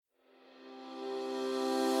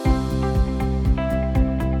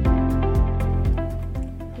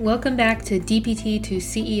Welcome back to DPT to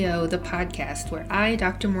CEO, the podcast where I,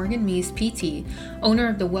 Dr. Morgan Meese, PT, owner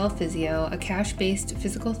of the Well Physio, a cash-based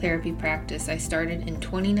physical therapy practice I started in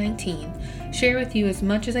 2019, share with you as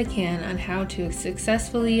much as I can on how to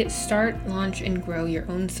successfully start, launch, and grow your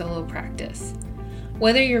own solo practice.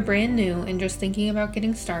 Whether you're brand new and just thinking about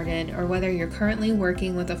getting started, or whether you're currently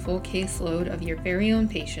working with a full caseload of your very own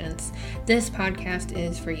patients, this podcast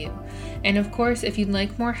is for you. And of course, if you'd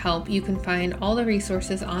like more help, you can find all the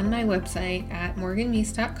resources on my website at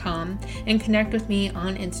morganmeese.com and connect with me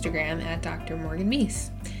on Instagram at Dr. Morgan Meese.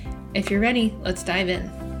 If you're ready, let's dive in.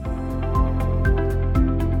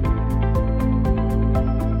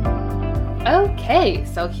 Okay,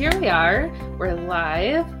 so here we are. We're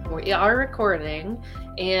live. We are recording.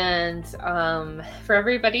 And for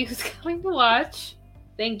everybody who's coming to watch,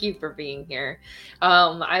 thank you for being here.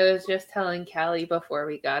 I was just telling Callie before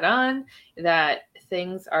we got on that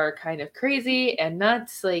things are kind of crazy and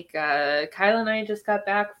nuts. Like Kyle and I just got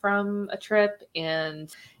back from a trip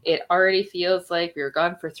and it already feels like we were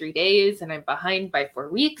gone for 3 days and I'm behind by 4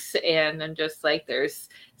 weeks. And I'm just like, there's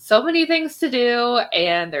so many things to do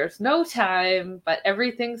and there's no time, but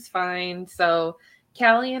everything's fine. So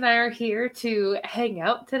Callie and I are here to hang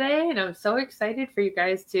out today, and I'm so excited for you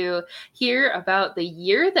guys to hear about the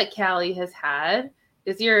year that Callie has had.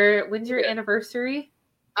 When's your anniversary?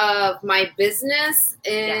 Of my business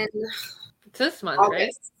in It's this month,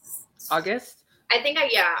 August. Right? August? I think I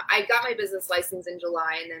got my business license in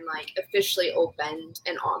July and then officially opened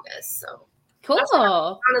in August. So cool. That's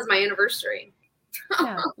as my anniversary.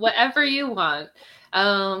 Yeah, whatever you want.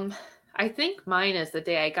 I think mine is the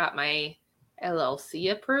day I got my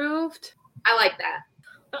LLC approved. I like that.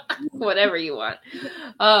 Whatever you want.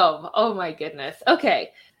 Oh my goodness.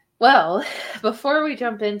 Okay. Well, before we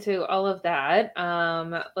jump into all of that,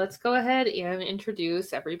 let's go ahead and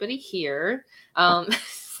introduce everybody here.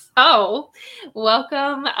 So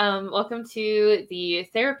welcome to the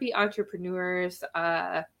Therapy Entrepreneurs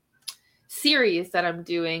series that I'm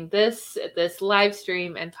doing. This live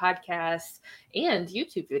stream and podcast and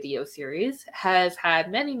YouTube video series has had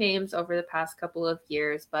many names over the past couple of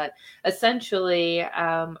years, but essentially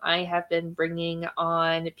I have been bringing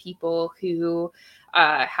on people who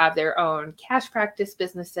have their own cash practice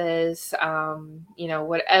businesses,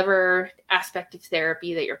 whatever aspect of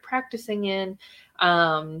therapy that you're practicing in.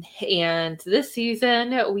 And this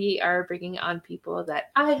season we are bringing on people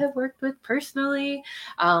that I have worked with personally,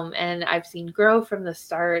 and I've seen grow from the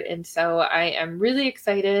start. And so I am really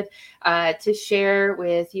excited to share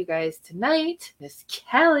with you guys tonight Miss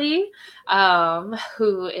Callie,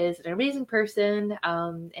 who is an amazing person,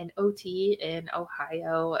 an OT in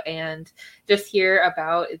Ohio, and just hear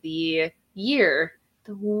about the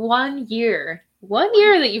 1 year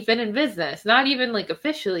that you've been in business, not even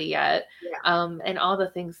officially yet, and all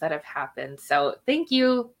the things that have happened. So thank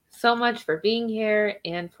you so much for being here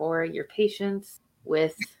and for your patience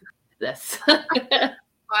with this.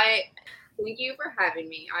 Thank you for having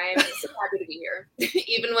me. I am so happy to be here,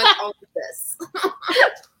 even with all of this.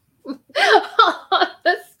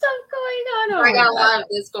 There's stuff going on. I got a lot of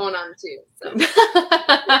this going on too. So.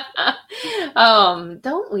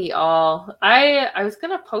 Don't we all? I was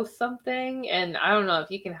gonna post something, and I don't know if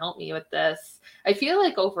you can help me with this. I feel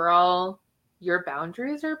like overall your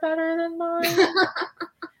boundaries are better than mine.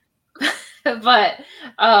 But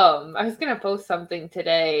I was gonna post something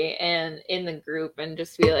today and in the group and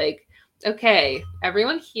just be like, okay,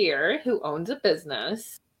 everyone here who owns a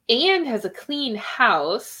business and has a clean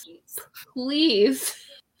house, please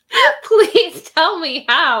tell me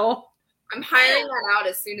how. I'm hiring that out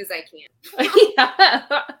as soon as I can.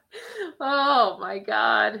 Yeah. Oh my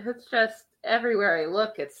God. It's just everywhere I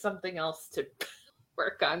look, it's something else to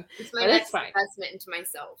work on. It's my next investment into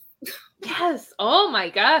myself. Yes. Oh my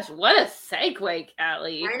gosh. What a segue,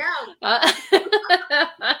 Callie. I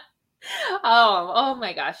know. Oh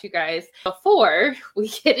my gosh, you guys. Before we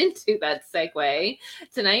get into that segue,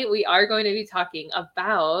 tonight we are going to be talking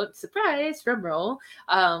about, surprise, drum roll,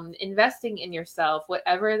 investing in yourself,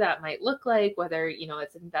 whatever that might look like, whether,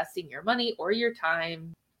 it's investing your money or your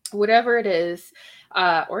time, whatever it is,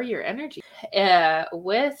 or your energy,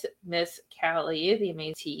 with Miss Callie, the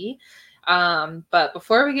amazing. But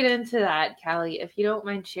before we get into that, Callie, if you don't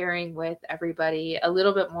mind sharing with everybody a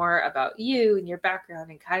little bit more about you and your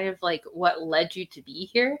background and kind of what led you to be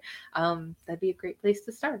here, that'd be a great place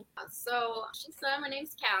to start. So my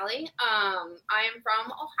name's Callie. I am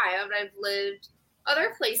from Ohio, but I've lived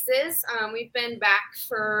other places. We've been back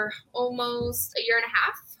for almost a year and a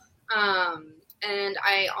half. And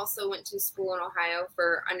I also went to school in Ohio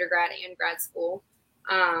for undergrad and grad school.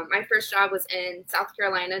 My first job was in South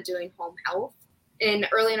Carolina doing home health. in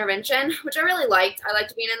early intervention, which I really liked. I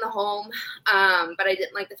liked being in the home, but I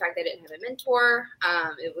didn't like the fact that I didn't have a mentor.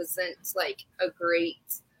 It wasn't like a great,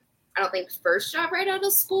 I don't think, first job right out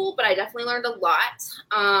of school, but I definitely learned a lot.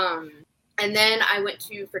 And then I went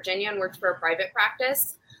to Virginia and worked for a private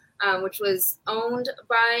practice, which was owned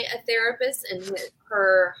by a therapist and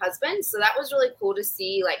her husband. So that was really cool to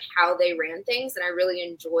see like how they ran things. And I really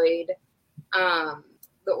enjoyed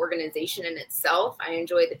the organization in itself. I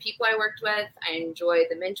enjoyed the people I worked with. I enjoyed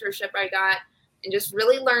the mentorship I got and just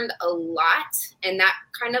really learned a lot. And that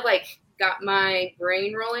kind of like got my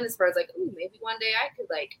brain rolling as far as like, ooh, maybe one day I could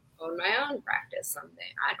like own my own practice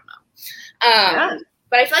someday. I don't know.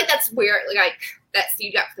 But I feel like that's where like that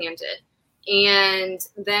seed got planted. And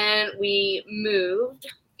then we moved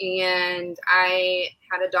and I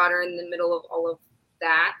had a daughter in the middle of all of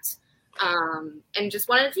that. And just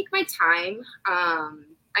wanted to take my time.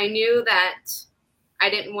 I knew that I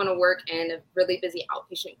didn't want to work in a really busy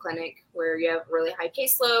outpatient clinic where you have really high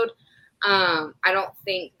caseload. I don't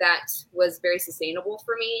think that was very sustainable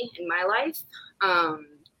for me in my life.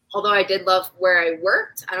 Although I did love where I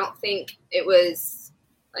worked, I don't think it was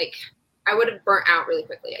like, I would have burnt out really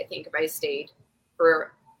quickly, I think, if I stayed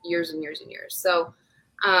for years and years and years. So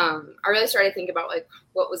I really started to think about like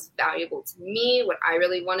what was valuable to me, what I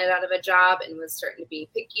really wanted out of a job, and was starting to be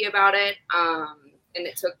picky about it. And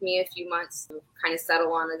it took me a few months to kind of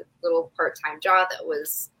settle on a little part-time job that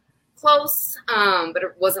was close, but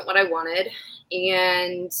it wasn't what I wanted.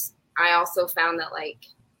 And I also found that like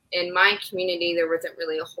in my community, there wasn't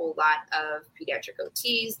really a whole lot of pediatric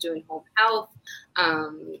OTs doing home health.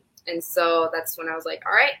 And so that's when I was like,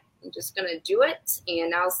 all right, I'm just going to do it.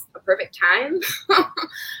 And now's a perfect time. I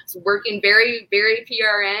was working very, very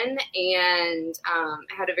PRN, and I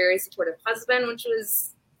had a very supportive husband, which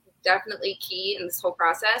was definitely key in this whole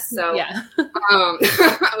process. So Yeah.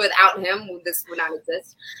 Without him, this would not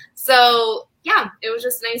exist. So yeah, it was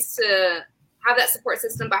just nice to have that support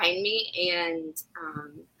system behind me and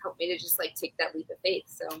help me to just like take that leap of faith.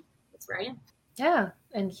 So that's where I am. Yeah.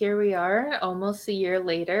 And here we are almost a year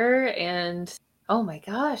later. And oh my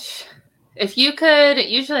gosh, if you could,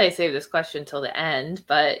 usually I save this question till the end,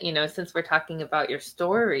 but you know, since we're talking about your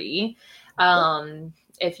story,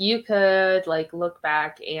 if you could like look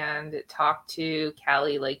back and talk to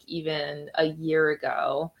Callie, like even a year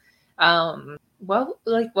ago, what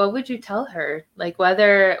would you tell her? Like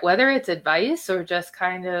whether it's advice or just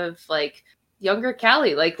kind of like younger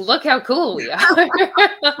Callie, like look how cool we are.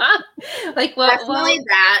 Like what? Definitely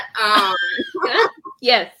that.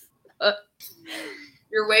 Yes.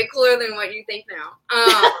 You're way cooler than what you think now.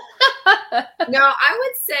 No, I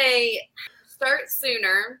would say start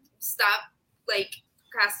sooner. Stop like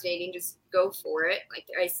procrastinating. Just go for it. Like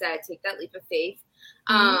I said, take that leap of faith.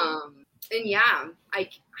 And yeah,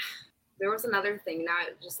 there was another thing. Now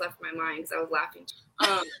it just left my mind because I was laughing.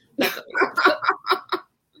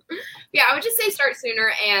 Yeah, I would just say start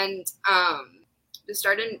sooner and just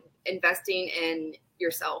start investing in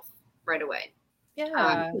yourself right away.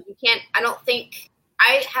 Yeah. You can't, I don't think,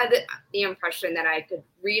 I had the impression that I could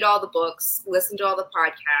read all the books, listen to all the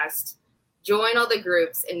podcasts, join all the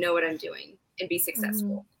groups, and know what I'm doing and be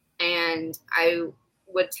successful. And I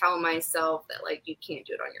would tell myself that, like, you can't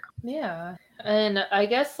do it on your own. Yeah. And I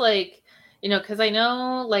guess, like, you know, because I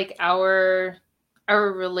know, like, our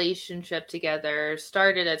relationship together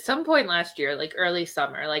started at some point last year, like early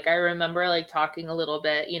summer. Like I remember like talking a little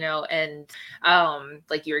bit, you know, and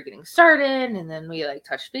like you were getting started and then we like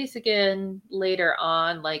touched base again later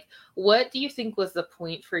on. Like what do you think was the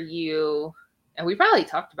point for you? And we probably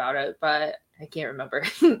talked about it, but I can't remember.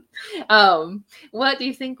 What do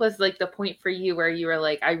you think was like the point for you where you were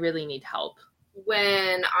like, I really need help?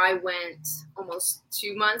 When I went almost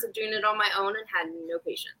 2 months of doing it on my own and had no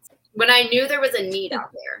patience. When I knew there was a need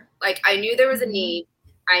out there, like I knew there was a need,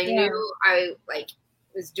 I knew I like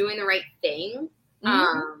was doing the right thing.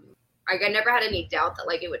 Like I never had any doubt that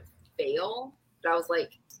like it would fail, but I was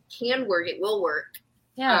like, can work, it will work.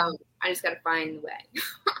 Yeah. I just got to find the way.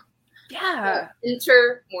 Yeah.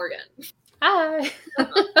 Enter Morgan. Hi.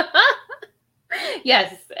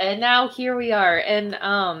 Yes, and now here we are,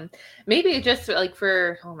 and maybe just like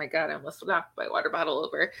for oh my god, I almost knocked my water bottle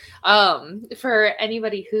over. For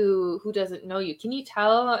anybody who doesn't know you, can you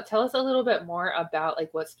tell us a little bit more about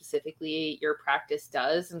like what specifically your practice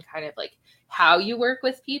does and kind of like how you work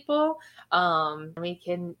with people? We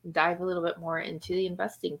can dive a little bit more into the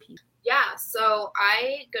investing piece. Yeah, so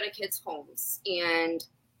I go to kids' homes, and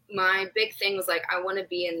my big thing was like I want to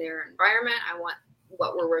be in their environment. I want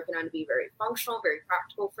what we're working on to be very functional, very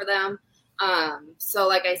practical for them. So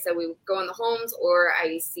like I said, we go in the homes or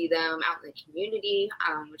I see them out in the community,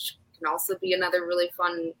 which can also be another really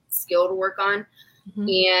fun skill to work on. Mm-hmm.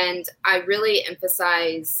 And I really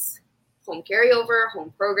emphasize home carryover,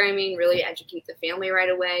 home programming, really educate the family right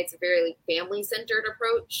away. It's a very family-centered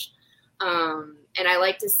approach. And I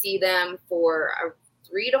like to see them for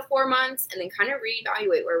 3 to 4 months and then kind of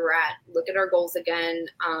reevaluate where we're at, look at our goals again.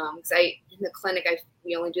 Because in the clinic,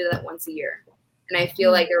 we only do that once a year. And I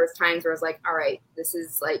feel like there was times where I was like, all right, this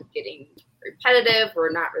is like getting repetitive.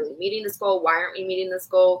 We're not really meeting this goal. Why aren't we meeting this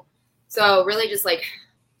goal? So really just like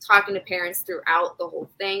talking to parents throughout the whole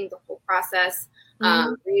thing, the whole process,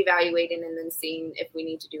 reevaluating, and then seeing if we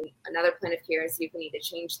need to do another plan of care and see if we need to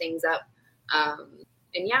change things up.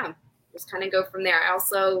 And yeah, just kind of go from there. I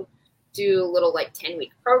also do little like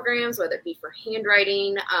 10-week programs, whether it be for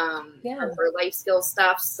handwriting or for life skill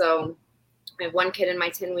stuff. So I have one kid in my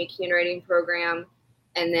 10-week handwriting program.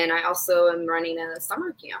 And then I also am running a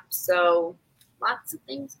summer camp. So lots of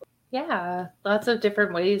things. Yeah, lots of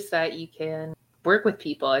different ways that you can work with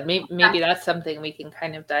people. And maybe that's something we can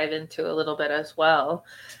kind of dive into a little bit as well.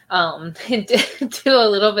 And do a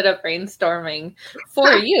little bit of brainstorming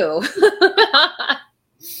for you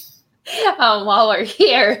while we're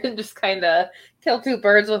here, and just kind of kill two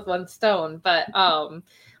birds with one stone. But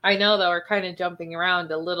I know that we're kind of jumping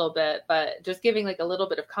around a little bit, but just giving like a little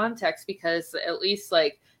bit of context, because at least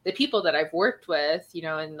like the people that I've worked with, you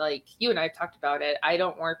know, and like you and I talked about it, I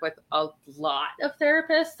don't work with a lot of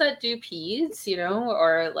therapists that do peds, you know,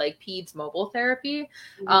 or like peds mobile therapy.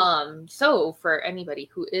 So for anybody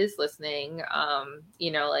who is listening,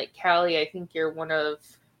 you know, like Callie, I think you're one of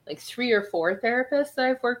like 3 or 4 therapists that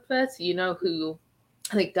I've worked with, you know, who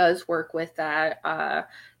like does work with that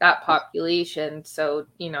population. So,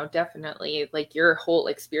 you know, definitely like your whole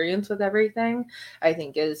experience with everything, I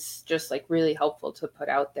think is just like really helpful to put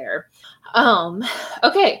out there.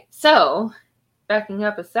 Okay. So backing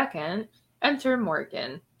up a second, enter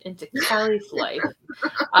Morgan into Callie's life.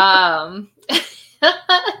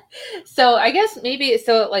 So I guess maybe,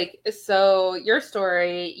 so your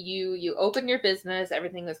story, you opened your business,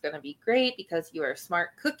 everything was going to be great because you are a smart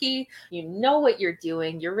cookie. You know what you're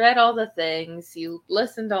doing. You read all the things, you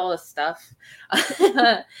listened to all the stuff,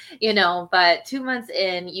 you know, but 2 months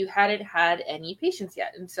in, you hadn't had any patients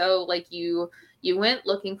yet. And so like you went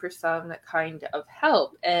looking for some kind of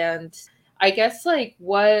help. And I guess like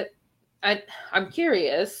I'm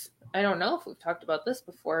curious, I don't know if we've talked about this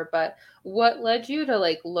before, but what led you to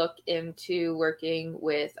like look into working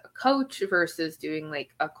with a coach versus doing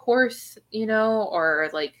like a course, you know, or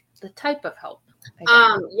like the type of help?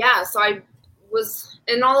 Yeah, so I was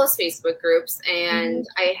in all those Facebook groups, and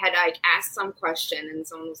I had like asked some question, and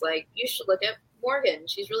someone was like, you should look at Morgan.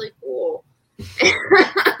 She's really cool. And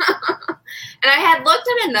I had looked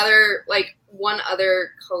at one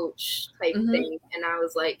other coach type thing, and I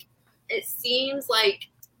was like, it seems like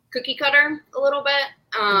cookie cutter a little bit,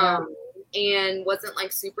 and wasn't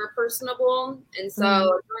like super personable. And so I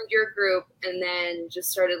joined your group, and then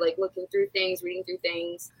just started like looking through things, reading through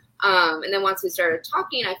things. And then once we started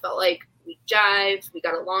talking, I felt like we jived, we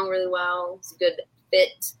got along really well. It's a good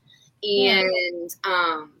fit. And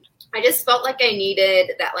I just felt like I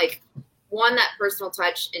needed that, like, 1, that personal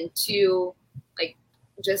touch, and 2, like,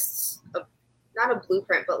 just not a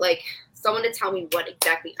blueprint, but like someone to tell me what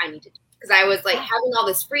exactly I need to do. Because I was like having all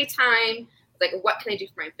this free time, like, what can I do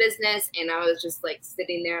for my business? And I was just like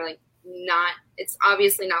sitting there, like, it's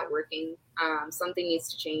obviously not working. Something needs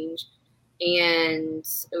to change. And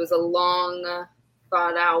it was a long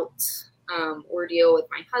thought out ordeal with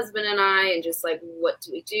my husband and I, and just like, what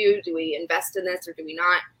do we do? Do we invest in this or do we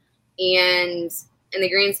not? And in the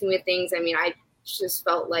grand scheme of things, I mean, I just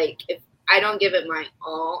felt like if I don't give it my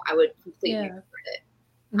all, I would completely regret it.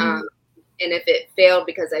 And if it failed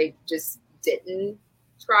because I just didn't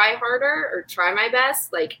try harder or try my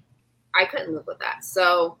best, like, I couldn't live with that.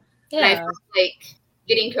 So and I felt like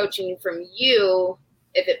getting coaching from you,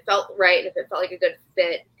 if it felt right, and if it felt like a good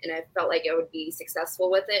fit, and I felt like I would be successful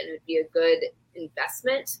with it and it would be a good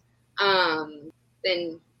investment,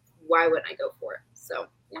 then why wouldn't I go for it? So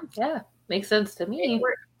yeah, makes sense to me.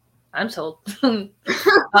 I'm sold. You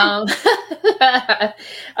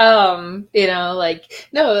know, like,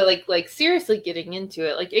 no, like seriously getting into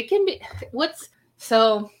it, like, it can be,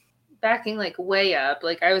 backing like way up,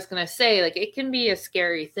 like I was going to say, like, it can be a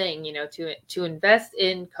scary thing, you know, to invest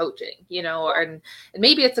in coaching, you know, and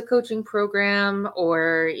maybe it's a coaching program,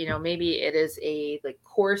 or, you know, maybe it is a like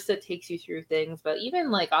course that takes you through things, but even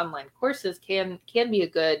like online courses can be a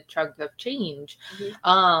good chunk of change.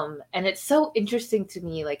 And it's so interesting to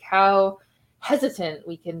me, like, how hesitant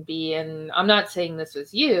we can be. And I'm not saying this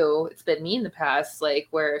was you, it's been me in the past, like,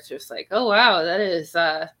 where it's just like, oh wow, that is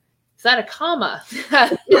is that a comma?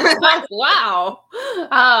 Wow.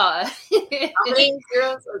 How many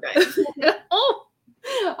zeros? Okay.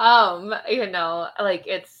 Like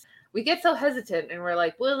we get so hesitant and we're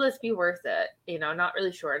like, will this be worth it? Not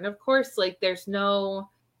really sure. And of course, like there's no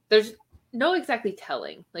exactly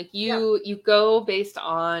telling. Like you go based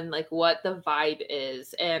on like what the vibe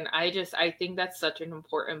is. And I think that's such an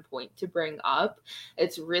important point to bring up.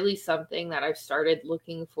 It's really something that I've started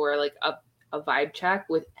looking for, like a vibe check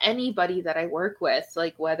with anybody that I work with,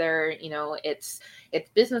 like whether, it's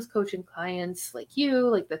business coaching clients like you,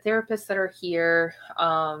 like the therapists that are here,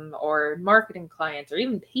 or marketing clients, or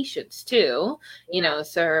even patients too,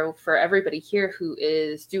 so for everybody here who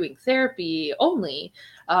is doing therapy only,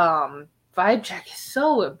 vibe check is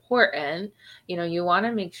so important. You want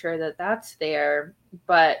to make sure that that's there,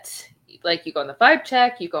 but like you go on the vibe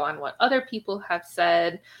check, you go on what other people have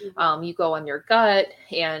said, you go on your gut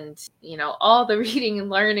and, all the reading and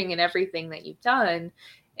learning and everything that you've done.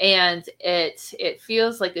 And it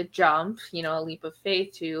feels like a jump, a leap of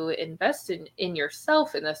faith to invest in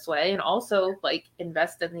yourself in this way, and also like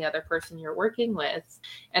invest in the other person you're working with.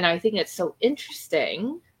 And I think it's so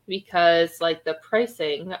interesting because like the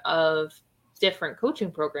pricing of different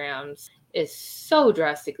coaching programs is so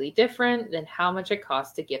drastically different than how much it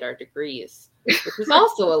costs to get our degrees, which is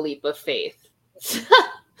also a leap of faith.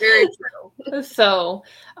 Very true. So,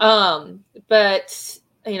 but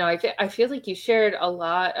I feel like you shared a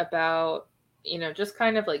lot about, just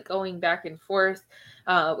kind of like going back and forth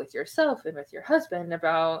with yourself and with your husband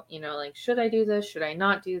about, like, should I do this? Should I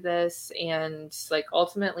not do this? And like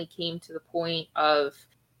ultimately came to the point of,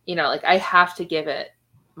 like I have to give it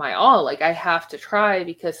my all. Like I have to try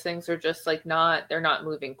because things are just like they're not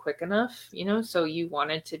moving quick enough, so you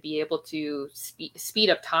wanted to be able to speed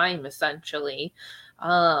up time essentially,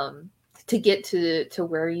 to get to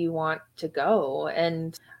where you want to go.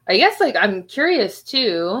 And I guess like I'm curious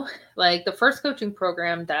too, like the first coaching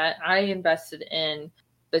program that I invested in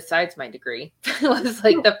besides my degree was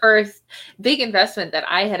like the first big investment that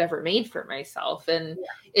I had ever made for myself. And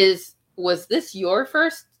was this your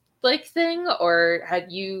first like thing, or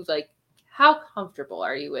had you like, how comfortable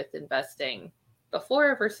are you with investing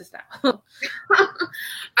before versus now?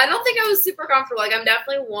 I don't think I was super comfortable. Like I'm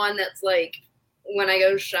definitely one that's like, when I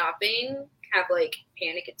go shopping, have like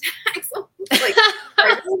panic attacks. Like,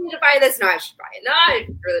 I really need to buy this. No, I should buy it. No, I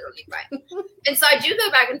really don't need to buy it. And so I do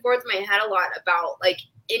go back and forth in my head a lot about like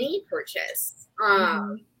any purchase.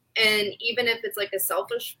 And even if it's like a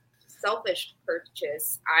selfish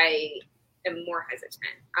purchase, I am more hesitant.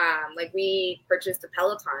 Like we purchased a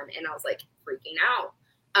Peloton and I was like freaking out.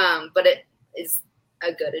 But it is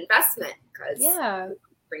a good investment because it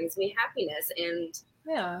brings me happiness. And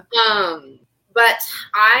but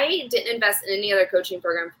I didn't invest in any other coaching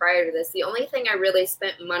program prior to this. The only thing I really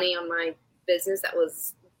spent money on my business that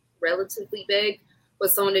was relatively big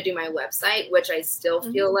was someone to do my website, which I still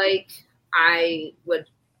feel like I would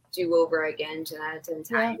do over again 10 out of 10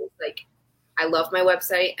 times. Like I love my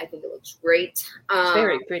website. I think it looks great. It's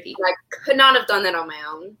very pretty. I could not have done that on my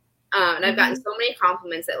own. And I've gotten so many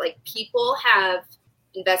compliments that like people have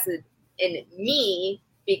invested in me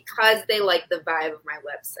because they like the vibe of my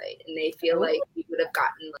website and they feel like we would have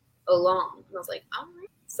gotten like, along. And I was like, all right.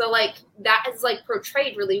 So like that is like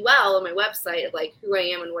portrayed really well on my website of like who I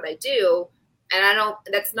am and what I do. And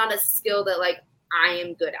that's not a skill that like I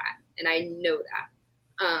am good at. And I know that.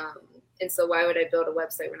 And so why would I build a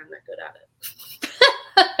website when I'm not good at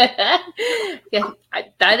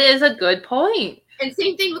it? That is a good point. And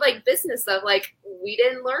same thing with like business stuff. Like we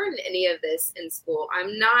didn't learn any of this in school.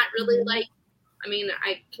 I'm not really like, I mean,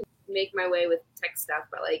 I can make my way with tech stuff,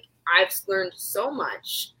 but like I've learned so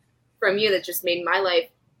much from you that just made my life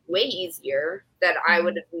way easier that I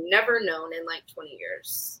would have never known in like 20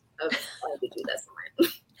 years of how to do this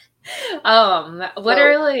online. What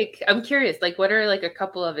are like, I'm curious, like what are like a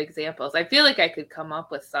couple of examples? I feel like I could come up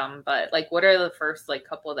with some, but like what are the first like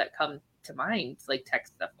couple that come to mind, like tech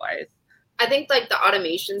stuff wise? I think like the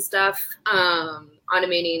automation stuff,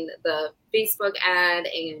 automating the Facebook ad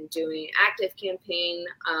and doing active campaign,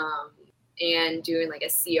 and doing like a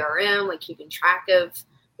CRM, like keeping track of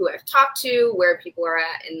who I've talked to, where people are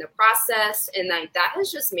at in the process. And like that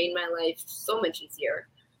has just made my life so much easier.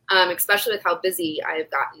 Especially with how busy I've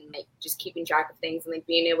gotten, like just keeping track of things and like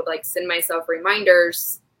being able to like send myself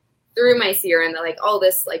reminders through my CRM that like, oh,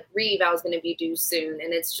 this like re-eval is going to be due soon.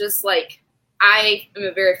 And it's just like, I am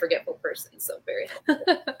a very forgetful person, so very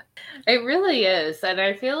helpful. It really is. And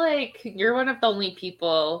I feel like you're one of the only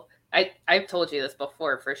people, I've told you this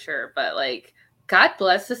before for sure, but like God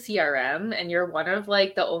bless the CRM, and you're one of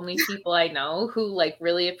like the only people I know who like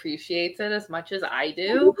really appreciates it as much as I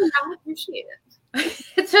do. I appreciate it.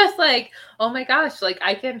 It's just like, oh my gosh, like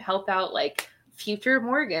I can help out like future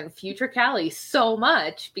Morgan, future Callie so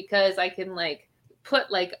much because I can like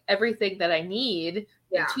put like everything that I need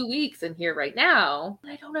in 2 weeks in here right now.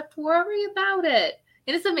 I don't have to worry about it.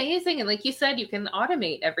 It is amazing. And like you said, you can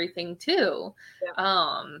automate everything too.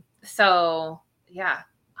 So yeah,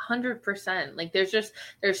 100%. Like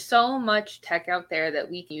there's so much tech out there that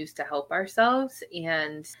we can use to help ourselves.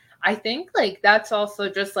 And I think like that's also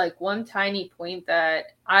just like one tiny point that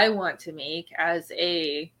I want to make as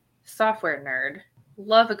a software nerd.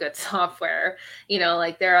 Love a good software. You know,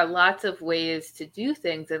 like there are lots of ways to do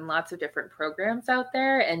things and lots of different programs out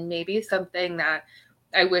there. And maybe something that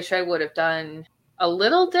I wish I would have done a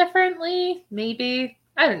little differently, maybe,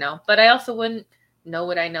 I don't know, but I also wouldn't know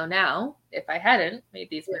what I know now if I hadn't made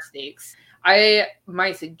these mistakes.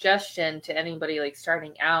 My suggestion to anybody like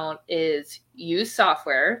starting out is use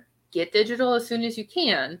software, get digital as soon as you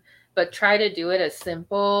can, but try to do it as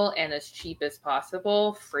simple and as cheap as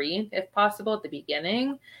possible, free if possible at the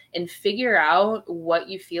beginning, and figure out what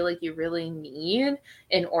you feel like you really need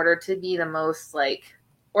in order to be the most like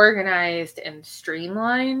organized and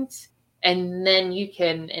streamlined. And then you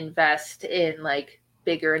can invest in like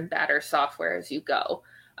bigger and better software as you go.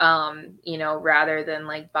 You know, rather than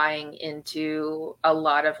like buying into a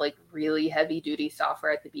lot of like really heavy duty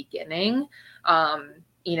software at the beginning.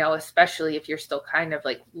 You know, especially if you're still kind of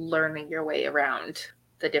like learning your way around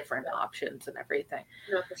the different options and everything.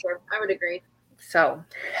 No, for sure. I would agree. So,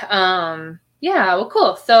 yeah, well,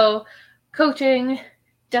 cool. So coaching,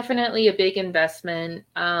 definitely a big investment.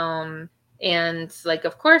 And like,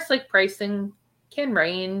 of course, like pricing can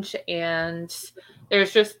range and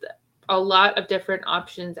there's just a lot of different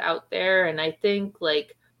options out there. And I think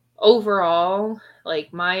like overall,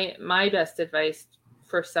 like my best advice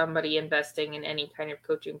for somebody investing in any kind of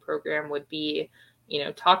coaching program would be, you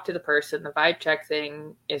know, talk to the person. The vibe check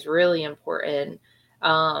thing is really important.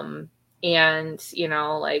 And, you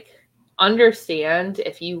know, like understand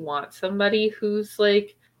if you want somebody who's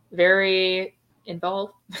like very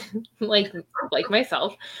involved, like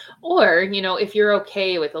myself, or, you know, if you're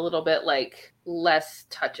okay with a little bit like less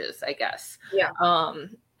touches, I guess. Yeah.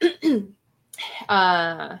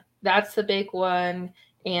 That's the big one.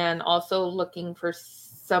 And also looking for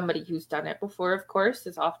somebody who's done it before, of course,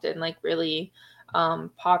 is often like really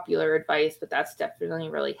popular advice, but that's definitely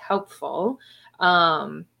really helpful.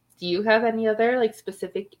 Do you have any other like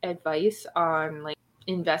specific advice on like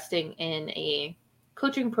investing in a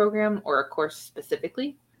coaching program or a course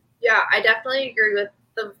specifically? Yeah, I definitely agree with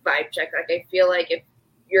the vibe check. Like I feel like if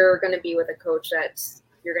you're going to be with a coach that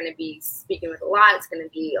you're going to be speaking with a lot, it's going to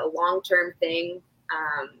be a long-term thing,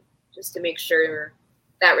 just to make sure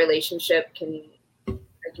that relationship can, like,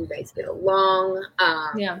 you guys get along.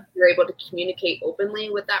 You're able to communicate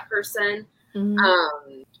openly with that person. Mm-hmm.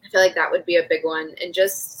 I feel like that would be a big one. And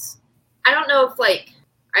just, I don't know if like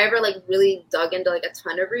I ever like really dug into like a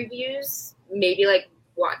ton of reviews, maybe like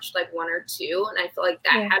watched like one or two, and I feel like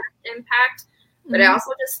that had an impact. But I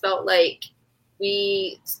also just felt like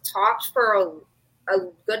we talked for a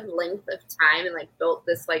good length of time and like built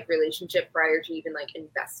this like relationship prior to even like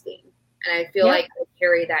investing. And I feel like I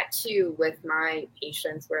carry that too with my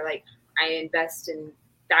patients, where like I invest in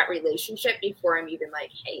that relationship before I'm even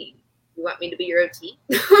like, hey, you want me to be your OT?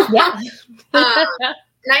 Yeah.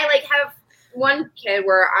 And I like have one kid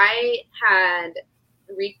where I had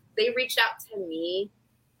they reached out to me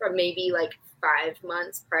for maybe like 5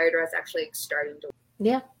 months prior to us actually starting to.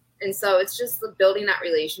 Yeah. And so it's just building that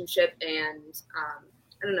relationship and I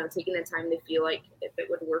don't know, taking the time to feel like if it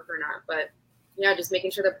would work or not. But yeah, just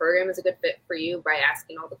making sure the program is a good fit for you by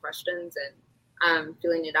asking all the questions and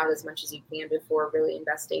feeling it out as much as you can before really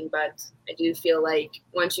investing. But I do feel like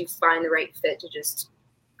once you find the right fit, to just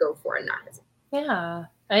go for it, not hesitate. Yeah,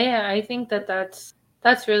 I think that's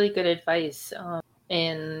really good advice.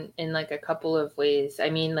 In like a couple of ways. I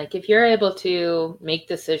mean, like if you're able to make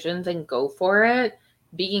decisions and go for it,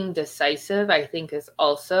 being decisive, I think is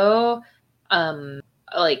also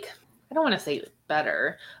like, I don't want to say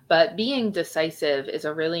better, but being decisive is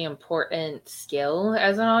a really important skill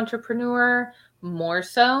as an entrepreneur, more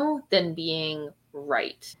so than being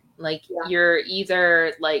right. Like you're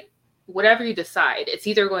either like, whatever you decide, it's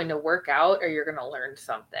either going to work out or you're going to learn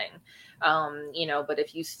something. You know, but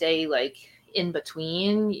if you stay like in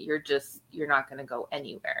between, you're not going to go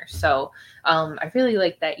anywhere. So I really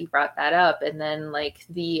like that you brought that up. And then like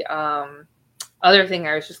the other thing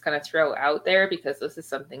I was just going to throw out there, because this is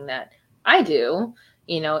something that I do,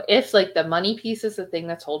 you know, if like the money piece is the thing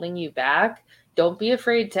that's holding you back, don't be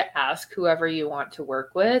afraid to ask whoever you want to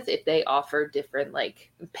work with if they offer different like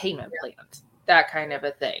payment plans, that kind of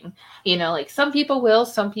a thing. You know, like some people will,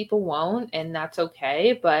 some people won't, and that's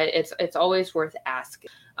okay, but it's always worth asking.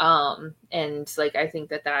 And like I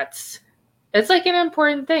think it's like an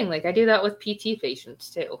important thing. Like I do that with PT patients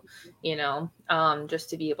too, you know, just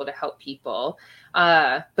to be able to help people.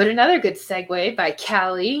 But another good segue by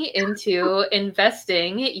Callie into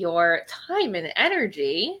investing your time and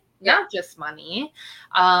energy, not just money,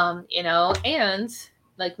 you know, and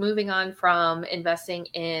like moving on from investing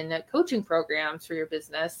in coaching programs for your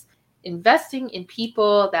business, investing in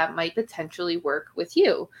people that might potentially work with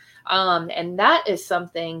you. And that is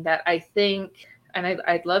something that I think, and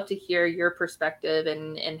I'd love to hear your perspective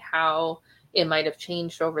and how it might have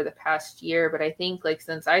changed over the past year. But I think like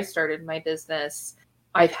since I started my business,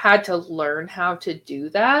 I've had to learn how to do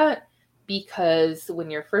that, because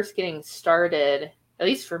when you're first getting started, at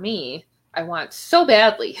least for me, I want so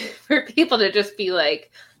badly for people to just be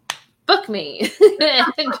like, book me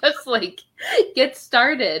and just like get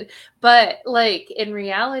started. But like in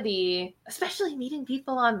reality, especially meeting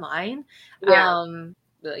people online,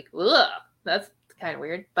 like, ugh, that's kind of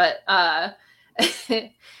weird. But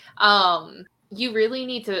you really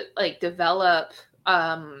need to like develop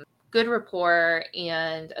good rapport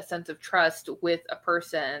and a sense of trust with a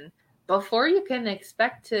person before you can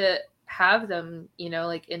expect to have them, you know,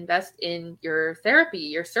 like invest in your therapy,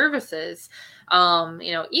 your services.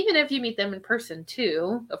 You know, even if you meet them in person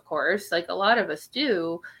too, of course, like a lot of us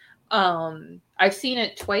do. I've seen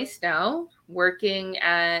it twice now working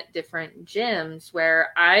at different gyms where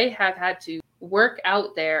I have had to work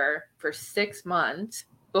out there for 6 months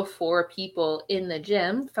before people in the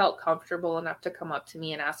gym felt comfortable enough to come up to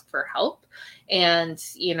me and ask for help. And,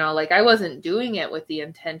 you know, like I wasn't doing it with the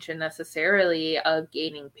intention necessarily of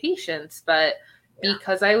gaining patients, but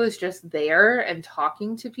because I was just there and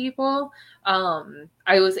talking to people,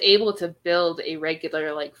 I was able to build a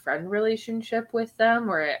regular like friend relationship with them,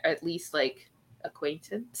 or at least like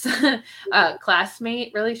acquaintance,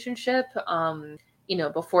 classmate relationship, you know,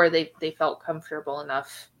 before they felt comfortable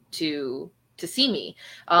enough to see me.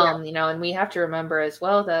 You know, and we have to remember as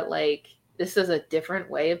well that like this is a different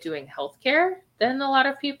way of doing healthcare than a lot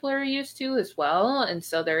of people are used to as well. And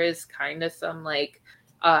so there is kind of some like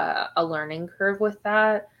a learning curve with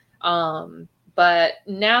that. But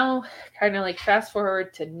now kind of like fast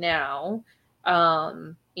forward to now,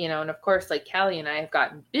 you know, and of course like Callie and I have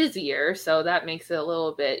gotten busier, so that makes it a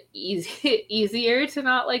little bit easier to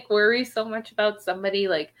not like worry so much about somebody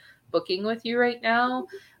like booking with you right now.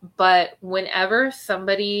 But whenever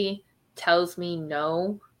somebody tells me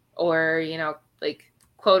no, or, you know, like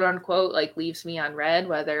quote unquote, like leaves me on red,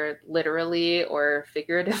 whether literally or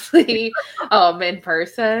figuratively, in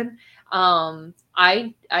person,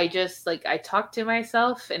 I just like, I talk to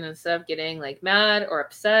myself, and instead of getting like mad or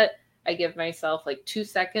upset, I give myself like 2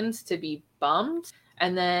 seconds to be bummed.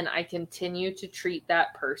 And then I continue to treat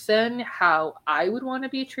that person how I would want to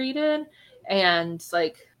be treated. And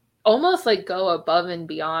like, almost like go above and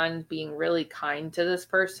beyond being really kind to this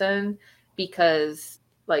person, because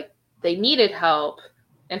like they needed help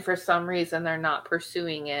and for some reason they're not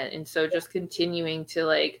pursuing it. And so just continuing to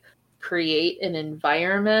like create an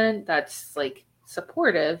environment that's like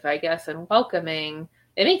supportive, I guess, and welcoming.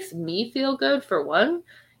 It makes me feel good for one,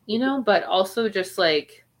 you know, but also just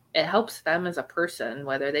like it helps them as a person,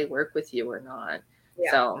 whether they work with you or not.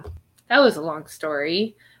 So that was a long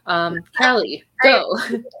story. Callie, go.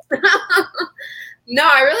 No,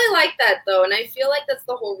 I really like that though, and I feel like that's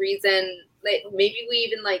the whole reason. Like maybe we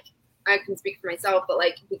even like, I can speak for myself, but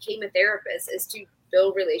like became a therapist is to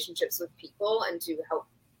build relationships with people and to help.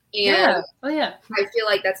 And I feel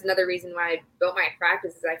like that's another reason why I built my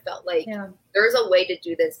practice, is I felt like there's a way to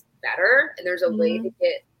do this better, and there's a way to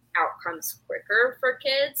get outcomes quicker for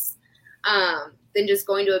kids than just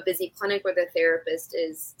going to a busy clinic where the therapist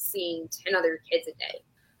is seeing 10 other kids a day.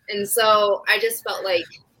 And so I just felt like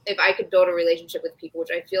if I could build a relationship with people, which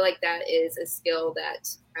I feel like that is a skill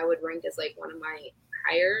that I would rank as like one of my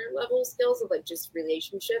higher level skills of like just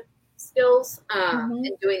relationship skills, and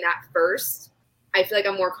doing that first, I feel like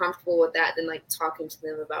I'm more comfortable with that than like talking to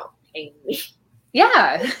them about paying me.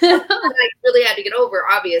 Yeah. I really had to get over,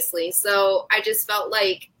 obviously. So I just felt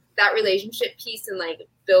like that relationship piece and like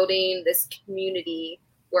building this community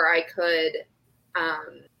where I could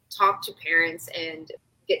talk to parents and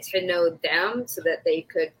get to know them so that they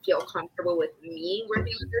could feel comfortable with me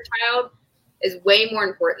working with their child is way more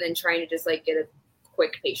important than trying to just like get a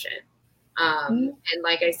quick patient. And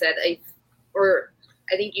like I said,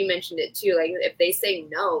 I think you mentioned it too. Like if they say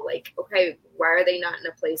no, like, okay, why are they not in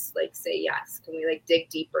a place to like say yes? Can we like dig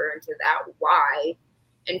deeper into that why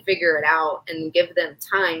and figure it out and give them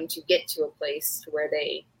time to get to a place to where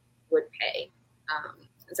they would pay?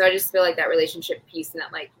 And so I just feel like that relationship piece and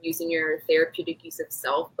that like using your therapeutic use of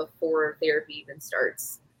self before therapy even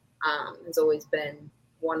starts has always been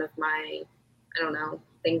one of my, I don't know,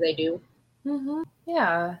 things I do. Mm-hmm.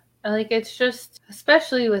 Yeah. Like, it's just,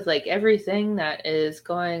 especially with like everything that is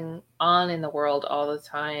going on in the world all the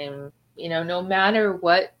time, you know, no matter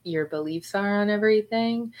what your beliefs are on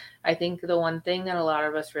everything, I think the one thing that a lot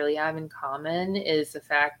of us really have in common is the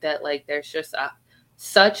fact that like there's just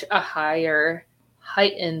such a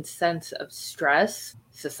heightened sense of stress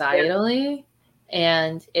societally.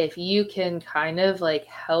 And if you can kind of like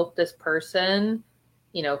help this person,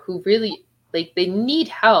 you know, who really like they need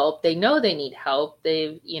help, they know they need help,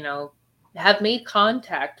 they've, you know, have made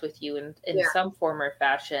contact with you in some form or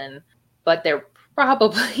fashion, but they're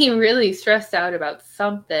probably really stressed out about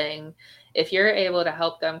something. If you're able to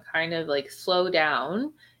help them kind of like slow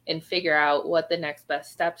down and figure out what the next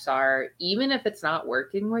best steps are, even if it's not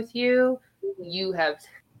working with you, you have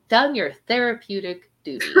done your therapeutic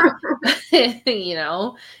duty. You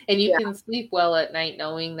know, and you can sleep well at night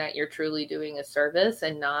knowing that you're truly doing a service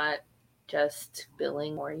and not just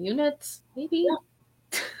billing more units, maybe.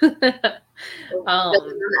 Ethically,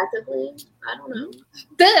 I don't know.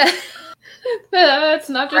 That's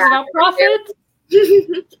not just about profit.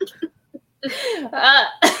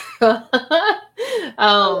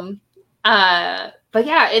 But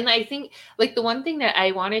yeah, and I think like the one thing that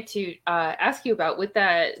I wanted to ask you about with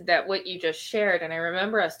that what you just shared, and I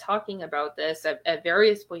remember us talking about this at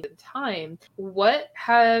various points in time, what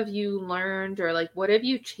have you learned or like what have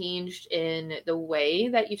you changed in the way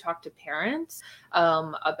that you talk to parents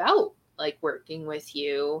about like working with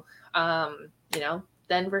you, you know,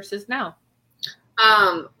 then versus now?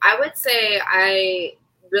 I would say I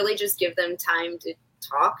really just give them time to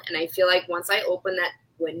talk, and I feel like once I open that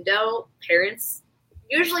window, parents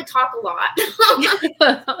usually talk a lot.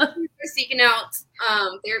 They're seeking out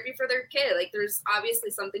therapy for their kid. Like there's obviously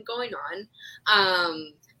something going on.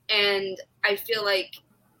 And I feel like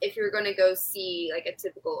if you're going to go see like a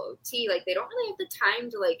typical OT, like they don't really have the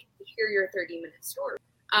time to like hear your 30-minute story.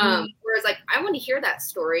 Whereas like I want to hear that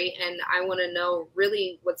story and I want to know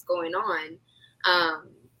really what's going on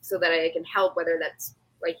so that I can help, whether that's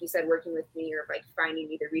like you said, working with me or like finding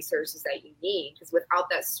me the resources that you need. Because without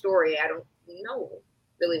that story, I don't know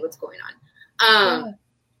really what's going on.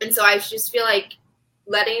 And so I just feel like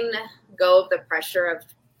letting go of the pressure of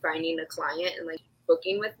finding a client and like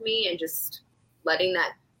booking with me and just letting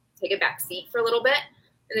that take a back seat for a little bit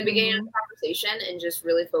in the beginning of the conversation and just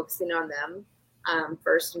really focusing on them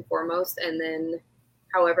first and foremost. And then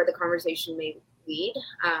however the conversation may lead,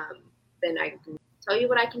 then I can tell you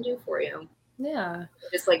what I can do for you. Yeah.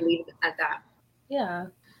 Just like leave it at that. Yeah.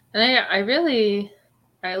 And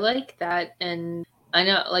I like that. And I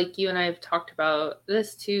know like you and I have talked about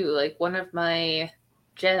this too, like one of my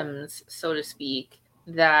gems, so to speak,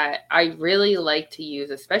 that I really like to use,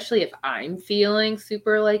 especially if I'm feeling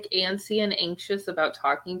super like antsy and anxious about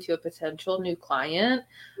talking to a potential new client.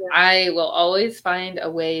 I will always find a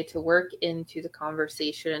way to work into the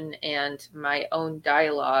conversation and my own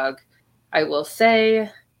dialogue. I will say,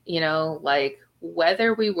 you know, like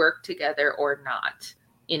whether we work together or not,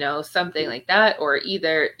 you know, something like that, or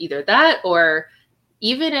either that, or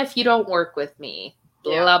even if you don't work with me,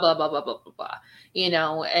 blah, blah, blah, blah, blah, blah, blah, you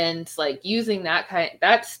know, and like using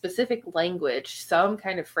that specific language, some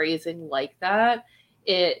kind of phrasing like that,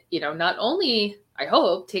 it, you know, not only I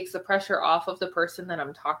hope takes the pressure off of the person that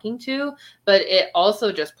I'm talking to, but it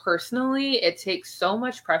also just personally, it takes so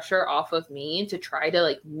much pressure off of me to try to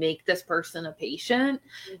like make this person a patient.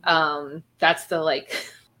 That's the like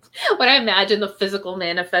when I imagine the physical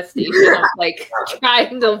manifestation of like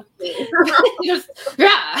trying to just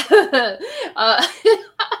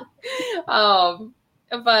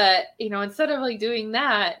but you know, instead of like doing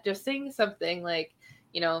that, just saying something like,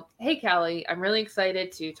 you know, hey Callie, I'm really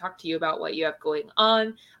excited to talk to you about what you have going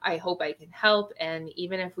on. I hope I can help, and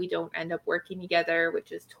even if we don't end up working together,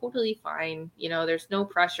 which is totally fine, you know, there's no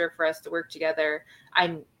pressure for us to work together.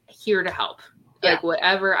 I'm here to help. Like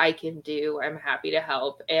whatever I can do, I'm happy to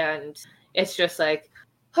help. And it's just like,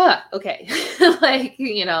 okay. Like,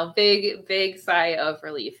 you know, big sigh of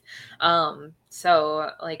relief. So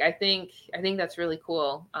like, I think that's really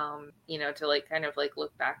cool, you know, to like kind of like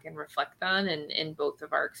look back and reflect on in both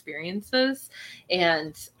of our experiences.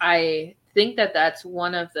 And I think that that's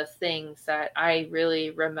one of the things that I really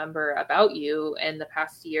remember about you and the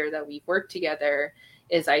past year that we've worked together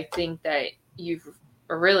is I think that you've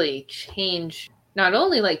really change not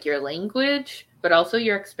only like your language, but also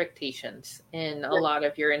your expectations in a lot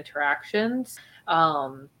of your interactions.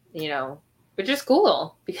 You know, which is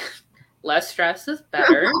cool because less stress is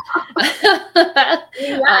better. I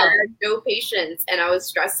had no patience and I was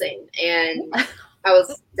stressing, and I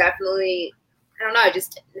was definitely, I don't know, I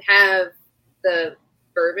just didn't have the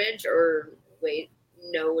verbiage or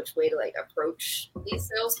know which way to like approach these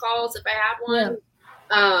sales calls if I had one.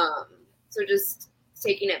 So just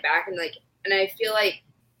taking it back and I feel like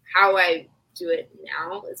how I do it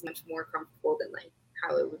now is much more comfortable than like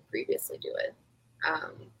how I would previously do it.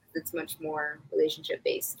 It's much more relationship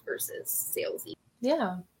based versus salesy.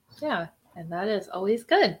 Yeah. And that is always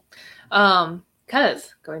good.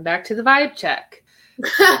 Because going back to the vibe check,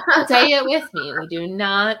 say it with me. We do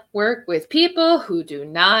not work with people who do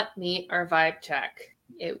not meet our vibe check.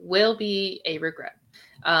 It will be a regret.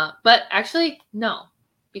 But actually, no.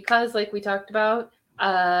 Because like we talked about,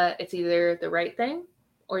 it's either the right thing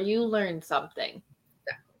or you learn something.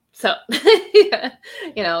 So,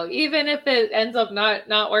 you know, even if it ends up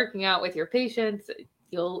not working out with your patients,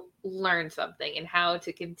 you'll learn something and how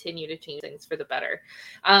to continue to change things for the better.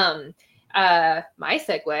 My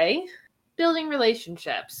segue, building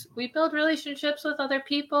relationships. We build relationships with other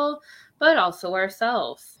people, but also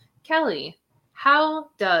ourselves. Kelly, how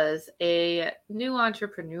does a new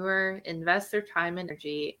entrepreneur invest their time and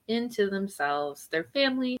energy into themselves, their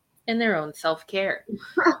family, and their own self-care?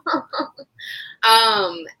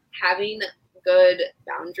 Having good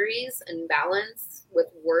boundaries and balance with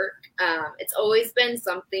work. It's always been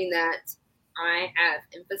something that I have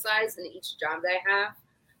emphasized in each job that I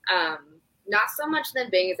have. Not so much in the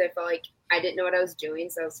beginning as I felt like I didn't know what I was doing.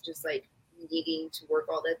 So I was just like needing to work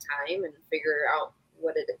all the time and figure out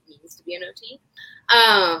what it means to be an OT.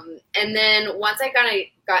 And then once I kind of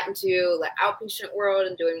got into like outpatient world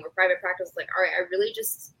and doing more private practice, like, all right,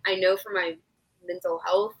 I know for my mental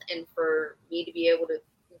health and for me to be able to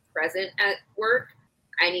be present at work,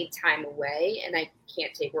 I need time away and I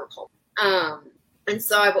can't take work home. And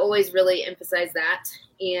so I've always really emphasized that.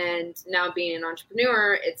 And now being an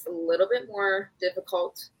entrepreneur, it's a little bit more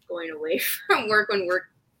difficult going away from work when work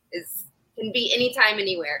can be anytime,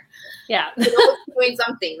 anywhere. Yeah. You're always doing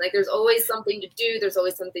something. Like there's always something to do. There's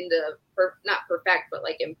always something to not perfect, but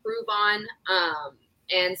like improve on.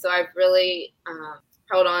 And so I've really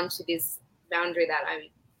held on to this boundary that I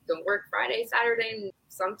don't work Friday, Saturday, and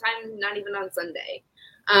sometimes not even on Sunday.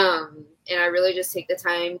 And I really just take the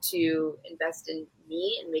time to invest in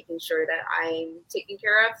me and making sure that I'm taken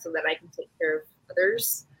care of so that I can take care of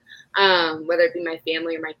others, whether it be my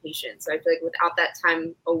family or my patients. So I feel like without that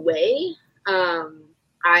time away,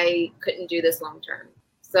 I couldn't do this long term.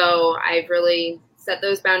 So I've really set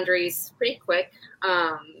those boundaries pretty quick.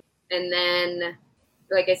 And then,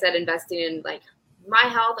 like I said, investing in like my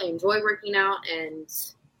health. I enjoy working out, and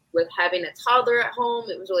with having a toddler at home,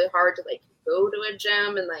 it was really hard to like go to a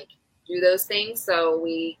gym and like do those things. So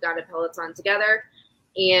we got a Peloton together,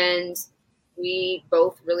 and we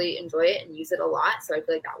both really enjoy it and use it a lot. So I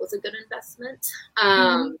feel like that was a good investment.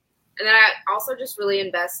 And then I also just really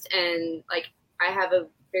invest in, like, I have a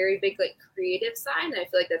very big like creative side, and I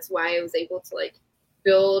feel like that's why I was able to like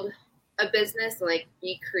build a business and like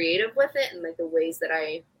be creative with it and like the ways that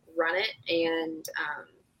I run it. And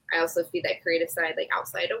I also feed that creative side like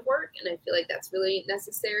outside of work, and I feel like that's really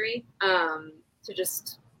necessary to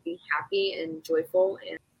just be happy and joyful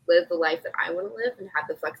and live the life that I want to live and have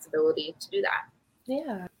the flexibility to do that.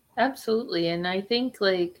 Yeah, absolutely. And I think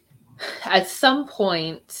like at some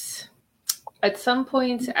point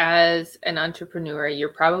as an entrepreneur, you're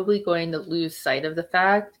probably going to lose sight of the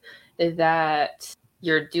fact that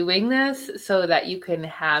you're doing this so that you can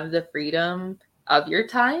have the freedom of your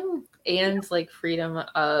time and like freedom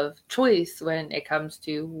of choice when it comes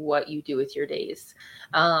to what you do with your days.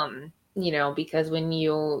 You know, because when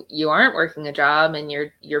you aren't working a job and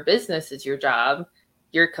your business is your job,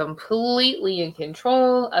 you're completely in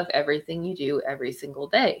control of everything you do every single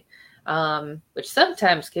day. Which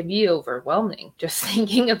sometimes can be overwhelming. Just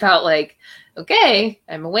thinking about like, okay,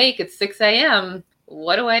 I'm awake at 6 a.m.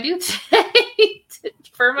 What do I do today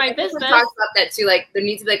for my business? Talks about that too. Like there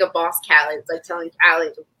needs to be like a boss Callie. It's like telling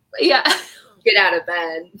Callie to like, get out of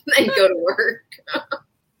bed and go to work.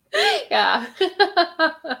 Yeah.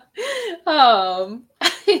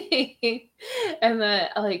 And then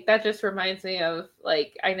like that just reminds me of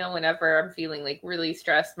like, I know whenever I'm feeling like really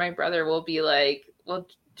stressed, my brother will be like, well,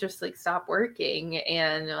 just like stop working,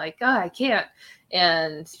 and like, oh, I can't,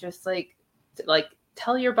 and just like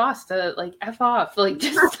tell your boss to like F off, like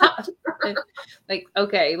just stop. Like,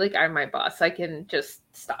 okay, like I'm my boss, I can just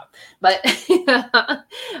stop. But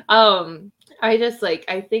I just like,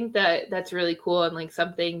 I think that that's really cool. And like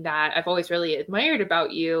something that I've always really admired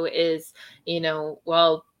about you is,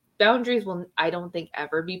 well, boundaries will, I don't think,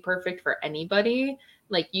 ever be perfect for anybody.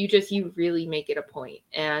 Like you really make it a point.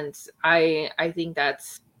 And I think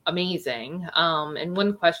that's amazing. And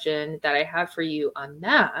one question that I have for you on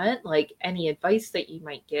that, like any advice that you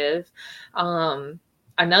might give,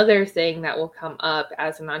 another thing that will come up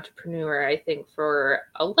as an entrepreneur, I think for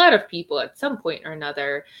a lot of people at some point or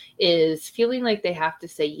another, is feeling like they have to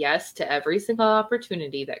say yes to every single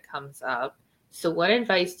opportunity that comes up. So what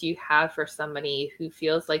advice do you have for somebody who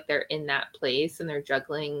feels like they're in that place and they're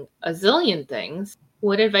juggling a zillion things?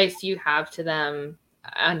 What advice do you have to them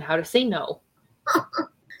on how to say no?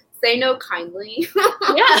 Say no kindly.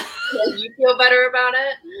 Yeah. You feel better about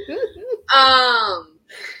it.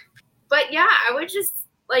 But yeah, I would just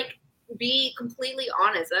like be completely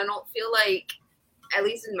honest. I don't feel like, at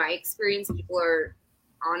least in my experience, people are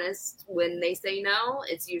honest when they say no.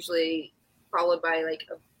 It's usually followed by like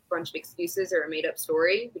a bunch of excuses or a made up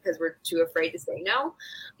story because we're too afraid to say no.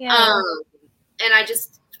 Yeah. And I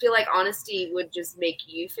just feel like honesty would just make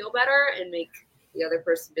you feel better and make the other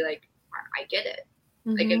person be like, I get it.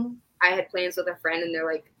 Mm-hmm. Like if I had plans with a friend and they're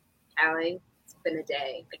like, Allie, it's been a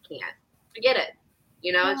day. I can't. I get it.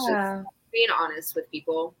 It's just being honest with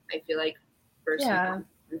people, I feel like, first and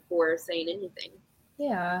before saying anything.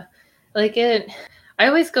 Yeah. Like I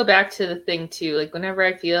always go back to the thing too, like whenever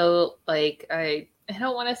I feel like I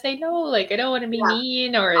don't want to say no, like I don't want to be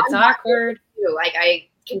mean or it's awkward. Like I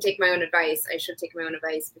can take my own advice. I should take my own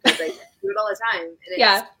advice because I do it all the time. And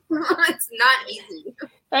it's not easy.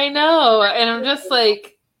 I know. And I'm just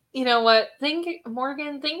like, you know what?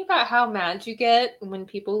 Morgan, think about how mad you get when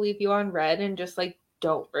people leave you on red and just like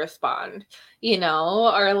don't respond,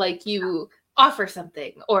 or like you offer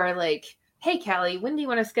something or like, hey, Callie, when do you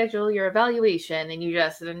want to schedule your evaluation? And you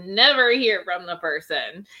just never hear from the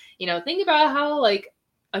person. Think about how like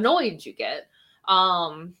annoyed you get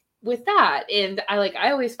with that. And I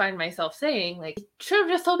always find myself saying like, should have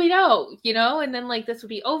just told me no, and then like this would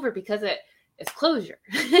be over because it's closure.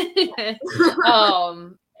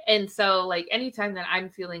 And so like anytime that I'm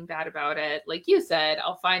feeling bad about it, like you said,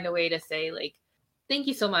 I'll find a way to say like, thank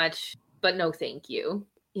you so much, but no thank you,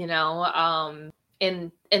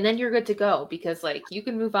 and then you're good to go because like you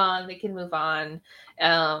can move on, they can move on.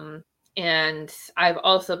 And I've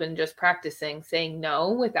also been just practicing saying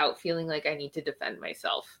no without feeling like I need to defend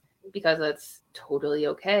myself because it's totally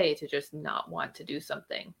okay to just not want to do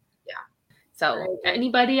something. Yeah. So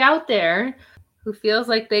anybody out there who feels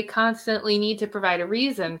like they constantly need to provide a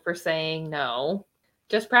reason for saying no,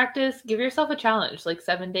 just practice, give yourself a challenge, like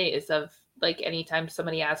 7 days of like anytime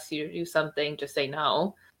somebody asks you to do something, just say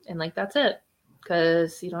no. And like, that's it.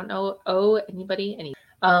 Because you don't owe anybody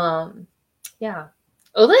anything. Yeah.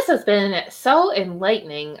 Well, this has been so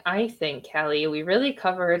enlightening, I think, Callie. We really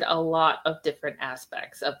covered a lot of different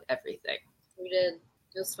aspects of everything. We did.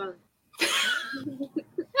 It was fun.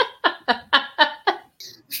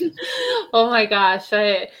 Oh my gosh.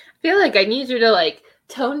 I feel like I need you to like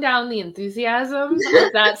tone down the enthusiasm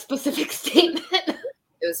of that specific statement.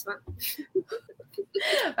 It was fun.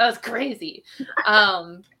 That was crazy.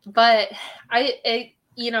 But I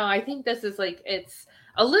think this is like, it's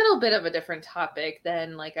a little bit of a different topic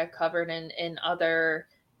than like I've covered in other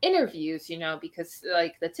interviews, because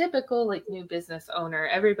like the typical like new business owner,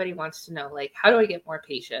 everybody wants to know like, how do I get more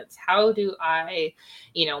patients? How do I,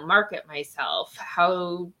 market myself?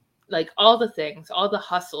 How, like all the things, all the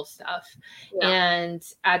hustle stuff. Yeah. And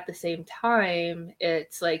at the same time,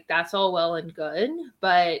 it's like, that's all well and good,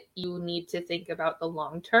 but you need to think about the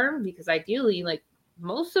long term because ideally, like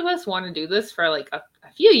most of us want to do this for like a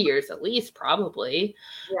few years at least, probably.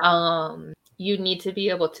 Yeah. You need to be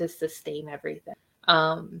able to sustain everything.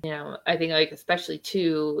 I think like, especially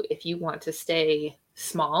too, if you want to stay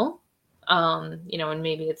small, and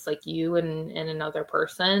maybe it's like you and another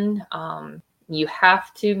person, you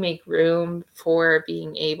have to make room for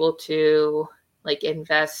being able to like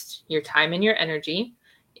invest your time and your energy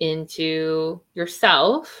into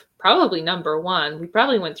yourself. Probably number one, we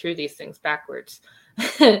probably went through these things backwards.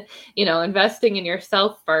 Investing in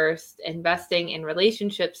yourself first, investing in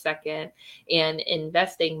relationships second, and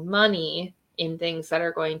investing money in things that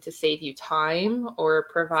are going to save you time or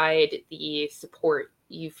provide the support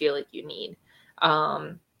you feel like you need.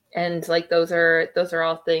 And like those are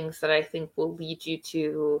all things that I think will lead you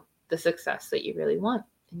to the success that you really want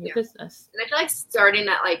in your business. And I feel like starting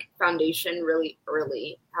that like foundation really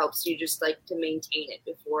early helps you just like to maintain it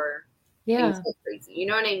before things get crazy. You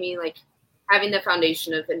know what I mean? Like having the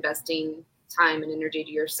foundation of investing time and energy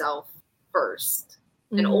to yourself first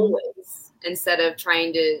and always, instead of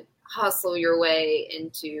trying to hustle your way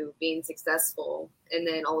into being successful, and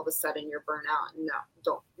then all of a sudden you're burnt out and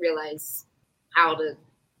don't realize how to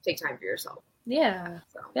take time for yourself. Yeah.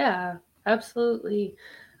 Yeah, absolutely.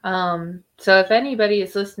 So if anybody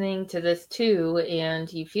is listening to this too,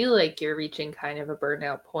 and you feel like you're reaching kind of a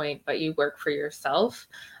burnout point, but you work for yourself,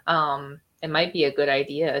 it might be a good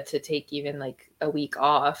idea to take even like a week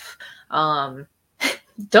off.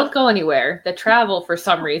 Don't go anywhere. The travel for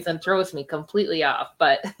some reason throws me completely off,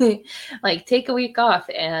 but like take a week off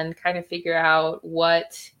and kind of figure out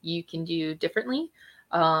what you can do differently,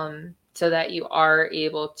 so that you are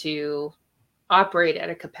able to operate at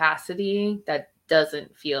a capacity that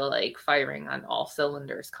doesn't feel like firing on all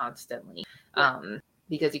cylinders constantly,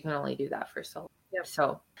 because you can only do that for so long. Yep.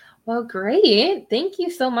 So, well, great. Thank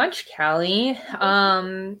you so much, Callie.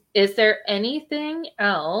 Is there anything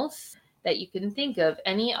else that you can think of,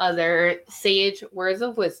 any other sage words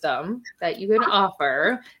of wisdom that you can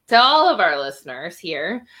offer to all of our listeners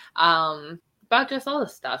here, about just all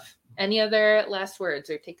this stuff? Any other last words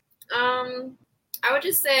or take? I would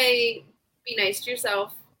just say, be nice to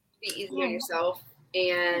yourself, be easy on yourself,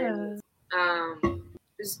 and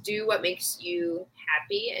just do what makes you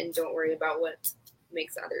happy, and don't worry about what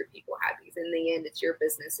makes other people happy. Because in the end, it's your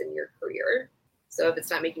business and your career. So if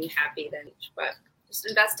it's not making you happy, then but just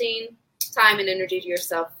investing time and energy to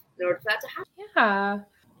yourself in order for that to happen. Yeah.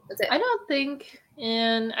 That's it. I don't think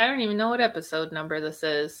I don't even know what episode number this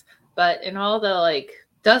is, but in all the like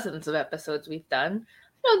dozens of episodes we've done,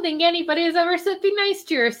 I don't think anybody has ever said be nice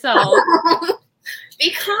to yourself.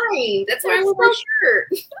 Be kind. That's why I wear my shirt.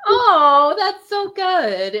 Oh, that's so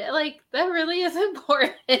good. Like, that really is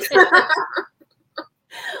important.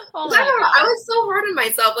 Oh my God. I was so hard on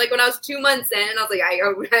myself. Like when I was 2 months in, I was like, I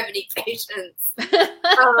don't have any patience.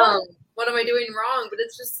 What am I doing wrong? But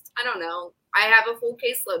it's just, I don't know. I have a full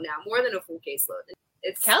caseload now, more than a full caseload.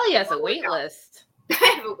 Kelly has a wait list.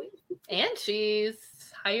 I have a wait list. And she's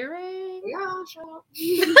hiring. Yeah, shut up.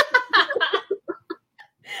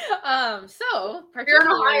 So You're in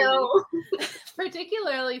Ohio.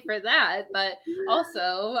 particularly for that, but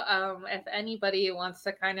also, if anybody wants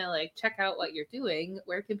to kind of like check out what you're doing,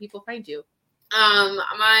 where can people find you?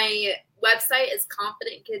 My website is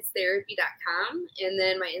confidentkidstherapy.com, and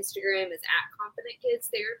then my Instagram is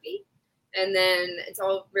 @confidentkidstherapy. And then it's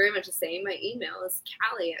all very much the same. My email is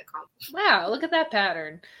Callie@confident. Wow, look at that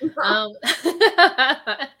pattern. Well,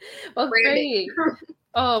 great.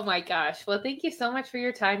 Oh my gosh. Well, thank you so much for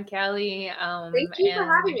your time, Callie. Thank you for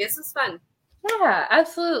having me. This was fun. Yeah,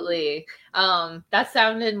 absolutely. That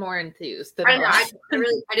sounded more enthused than I know. I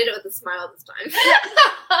did it with a smile this time.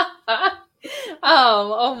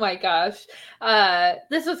 Oh my gosh.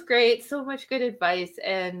 This was great. So much good advice.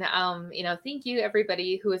 And, thank you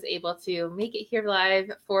everybody who was able to make it here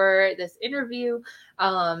live for this interview.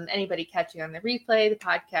 Anybody catching on the replay, the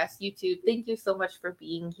podcast, YouTube, thank you so much for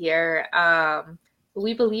being here.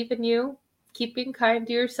 We believe in you. Keep being kind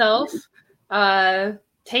to yourself.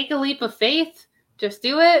 Take a leap of faith. Just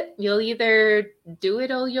do it. You'll either do it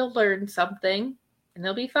or you'll learn something, and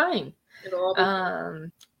it'll be fine. It'll all be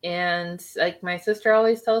fine. And like my sister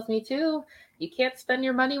always tells me too, you can't spend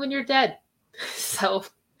your money when you're dead. So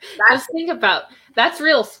just think about that's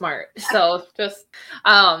real smart. So just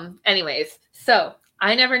anyways, so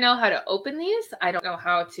I never know how to open these. I don't know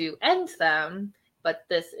how to end them, but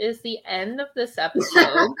this is the end of this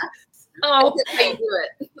episode. Oh, that's how you do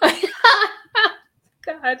it.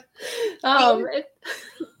 God.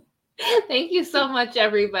 Thank you so much,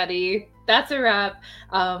 everybody. That's a wrap.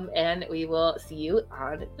 And we will see you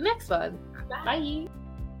on the next one. Bye. Bye.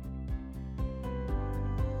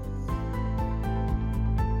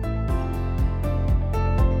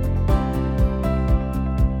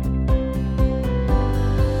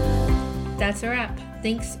 That's a wrap.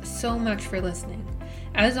 Thanks so much for listening.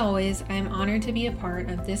 As always, I am honored to be a part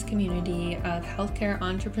of this community of healthcare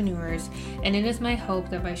entrepreneurs, and it is my hope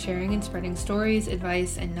that by sharing and spreading stories,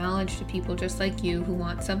 advice, and knowledge to people just like you who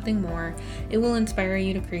want something more, it will inspire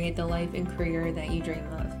you to create the life and career that you dream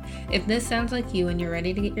of. If this sounds like you and you're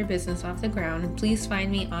ready to get your business off the ground, please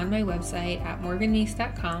find me on my website at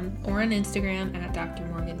morganmeese.com or on Instagram at Dr.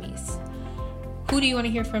 Morgan Meese. Who do you want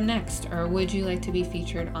to hear from next, or would you like to be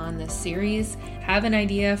featured on this series? Have an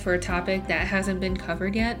idea for a topic that hasn't been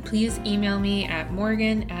covered yet? Please email me at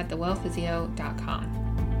morgan@thewellphysio.com.